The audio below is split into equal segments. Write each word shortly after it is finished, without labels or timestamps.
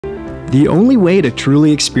The only way to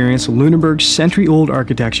truly experience Lunenberg's century-old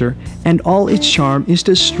architecture and all its charm is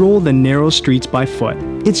to stroll the narrow streets by foot.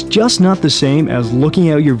 It's just not the same as looking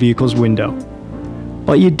out your vehicle's window.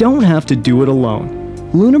 But you don't have to do it alone.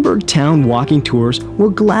 Lunenberg Town walking tours will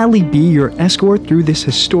gladly be your escort through this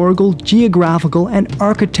historical, geographical, and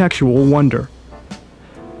architectural wonder.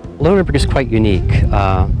 Lunenberg is quite unique.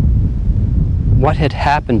 What had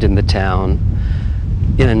happened in the town,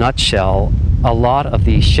 in a nutshell, a lot of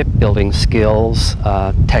the shipbuilding skills,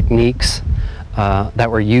 techniques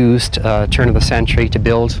that were used turn of the century to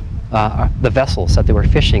build the vessels that they were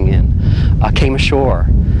fishing in came ashore.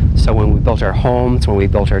 So when we built our homes, when we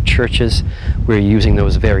built our churches, we were using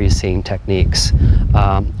those very same techniques.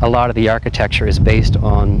 A lot of the architecture is based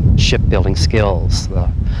on shipbuilding skills.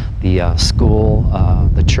 The school,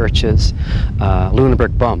 the churches.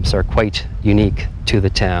 Lunenberg bumps are quite unique to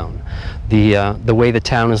the town. The way the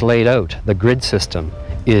town is laid out, the grid system,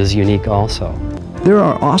 is unique also. There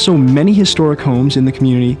are also many historic homes in the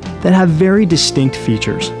community that have very distinct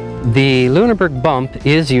features. The Lunenberg bump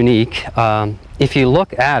is unique. If you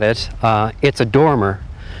look at it, it's a dormer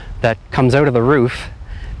that comes out of the roof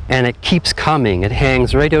and it keeps coming. It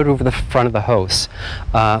hangs right out over the front of the house.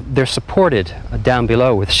 They're supported down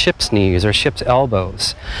below with ship's knees or ship's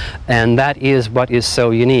elbows, and that is what is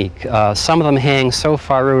so unique. Some of them hang so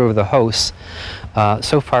far out over the house,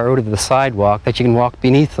 so far out of the sidewalk that you can walk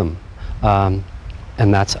beneath them, and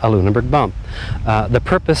that's a Lunenberg bump. The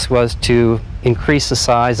purpose was to increase the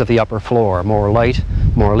size of the upper floor, more light,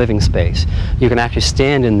 more living space. You can actually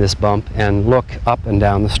stand in this bump and look up and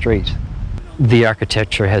down the street. The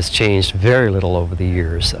architecture has changed very little over the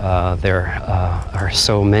years. There are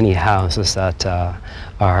so many houses that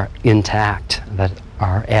are intact, that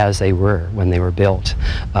are as they were when they were built.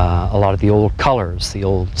 A lot of the old colors, the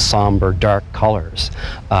old somber, dark colors.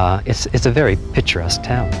 It's a very picturesque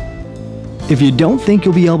town. If you don't think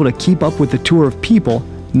you'll be able to keep up with the tour of people,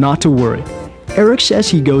 not to worry. Eric says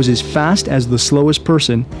he goes as fast as the slowest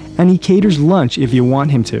person, and he caters lunch if you want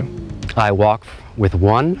him to. I walk with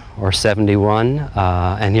 1 or 71,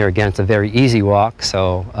 and here again it's a very easy walk,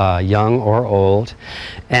 so young or old,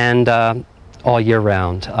 and all year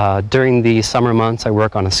round. During the summer months I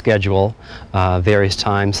work on a schedule various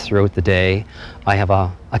times throughout the day. I have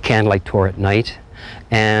a candlelight tour at night,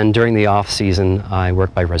 and during the off-season I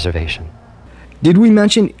work by reservation. Did we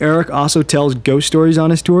mention Eric also tells ghost stories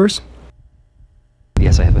on his tours?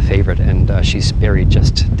 Yes, I have a favorite, and she's buried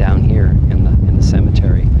just down here in the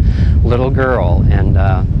cemetery. Little girl, and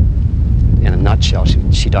in a nutshell,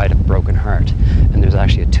 she died of a broken heart. And there's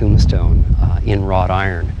actually a tombstone in wrought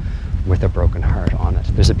iron with a broken heart on it.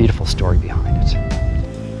 There's a beautiful story behind it.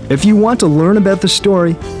 If you want to learn about the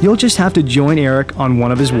story, you'll just have to join Eric on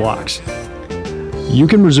one of his walks. You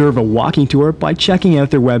can reserve a walking tour by checking out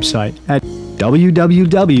their website at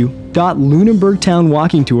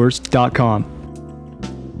www.lunenbergtownwalkingtours.com.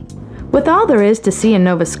 With all there is to see in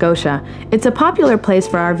Nova Scotia, it's a popular place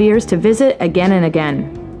for RVers to visit again and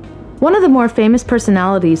again. One of the more famous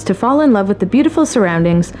personalities to fall in love with the beautiful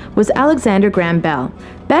surroundings was Alexander Graham Bell,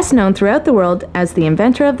 best known throughout the world as the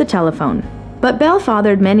inventor of the telephone. But Bell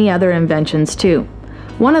fathered many other inventions too.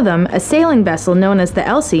 One of them, a sailing vessel known as the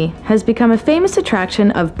Elsie, has become a famous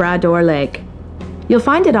attraction of Bras-d'Or Lake. You'll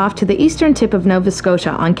find it off to the eastern tip of Nova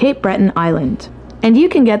Scotia on Cape Breton Island. And you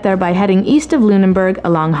can get there by heading east of Lunenberg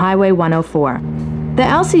along Highway 104. The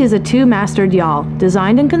Elsie is a 2-masted yawl,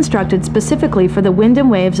 designed and constructed specifically for the wind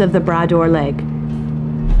and waves of the Bras-d'Or Lake.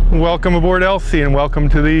 Welcome aboard Elsie, and welcome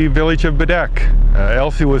to the village of Badek.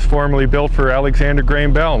 Elsie was formerly built for Alexander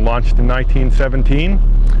Graham Bell and launched in 1917.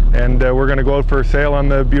 And we're going to go out for a sail on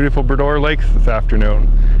the beautiful Bras-d'Or Lakes this afternoon.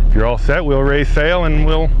 If you're all set, we'll raise sail and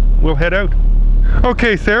we'll head out.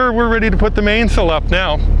 Okay, Sarah, we're ready to put the mainsail up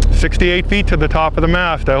now. 68 feet to the top of the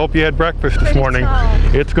mast. I hope you had breakfast this morning.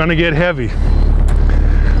 It's going to get heavy.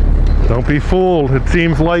 Don't be fooled. It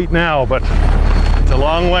seems light now, but it's a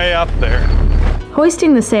long way up there.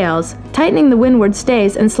 Hoisting the sails, tightening the windward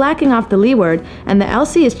stays, and slacking off the leeward, and the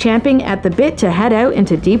Elsie is champing at the bit to head out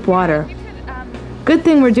into deep water. Good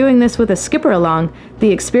thing we're doing this with a skipper along.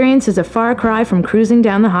 The experience is a far cry from cruising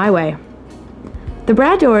down the highway. The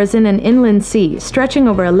Bras-d'Or is in an inland sea, stretching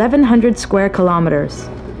over 1,100 square kilometers.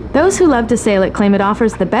 Those who love to sail it claim it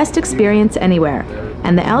offers the best experience anywhere,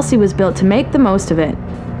 and the Elsie was built to make the most of it.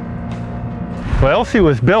 Well, Elsie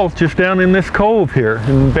was built just down in this cove here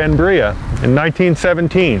in Benbria in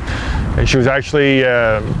 1917. And she was actually,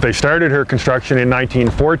 they started her construction in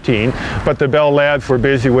 1914, but the Bell lads were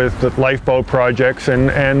busy with the lifeboat projects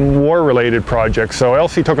and war-related projects. So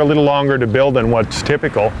Elsie took a little longer to build than what's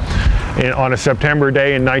typical. On a September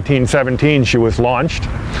day in 1917, she was launched.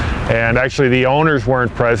 And actually the owners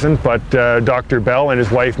weren't present, but Dr. Bell and his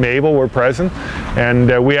wife Mabel were present.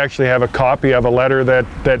 And we actually have a copy of a letter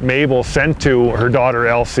that Mabel sent to her daughter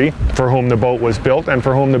Elsie, for whom the boat was built and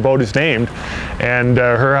for whom the boat is named. And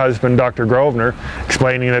her husband, Dr. Grosvenor,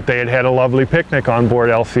 explaining that they had had a lovely picnic on board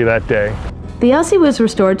Elsie that day. The Elsie was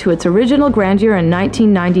restored to its original grandeur in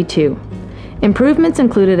 1992. Improvements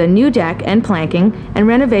included a new deck and planking and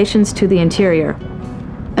renovations to the interior.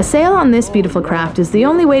 A sail on this beautiful craft is the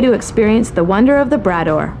only way to experience the wonder of the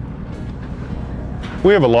Brador.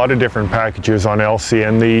 We have a lot of different packages on Elsie,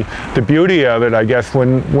 and the beauty of it, I guess,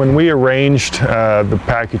 when we arranged the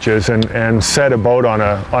packages and set about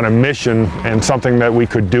on a mission and something that we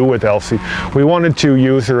could do with Elsie, we wanted to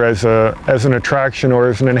use her as an attraction or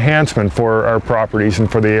as an enhancement for our properties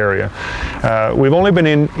and for the area. We've only been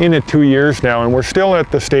in it 2 years now, and we're still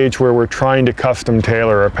at the stage where we're trying to custom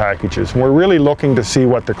tailor our packages. And we're really looking to see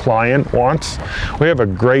what the client wants. We have a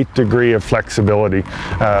great degree of flexibility,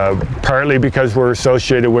 partly because we're associated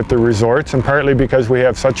with the resorts, and partly because we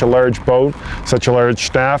have such a large boat, such a large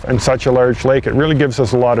staff, and such a large lake. It really gives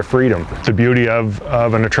us a lot of freedom. The beauty of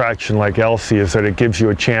an attraction like Elsie is that it gives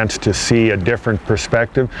you a chance to see a different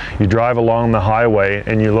perspective. You drive along the highway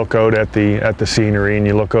and you look out at the scenery, and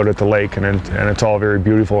you look out at the lake, and it's all very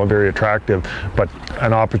beautiful and very attractive. But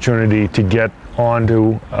an opportunity to get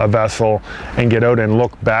onto a vessel and get out and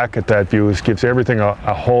look back at that view gives everything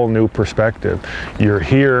a whole new perspective. You're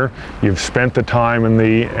here, you've spent the time and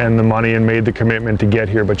the money and made the commitment to get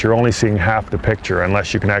here, but you're only seeing half the picture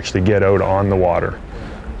unless you can actually get out on the water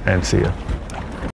and see it.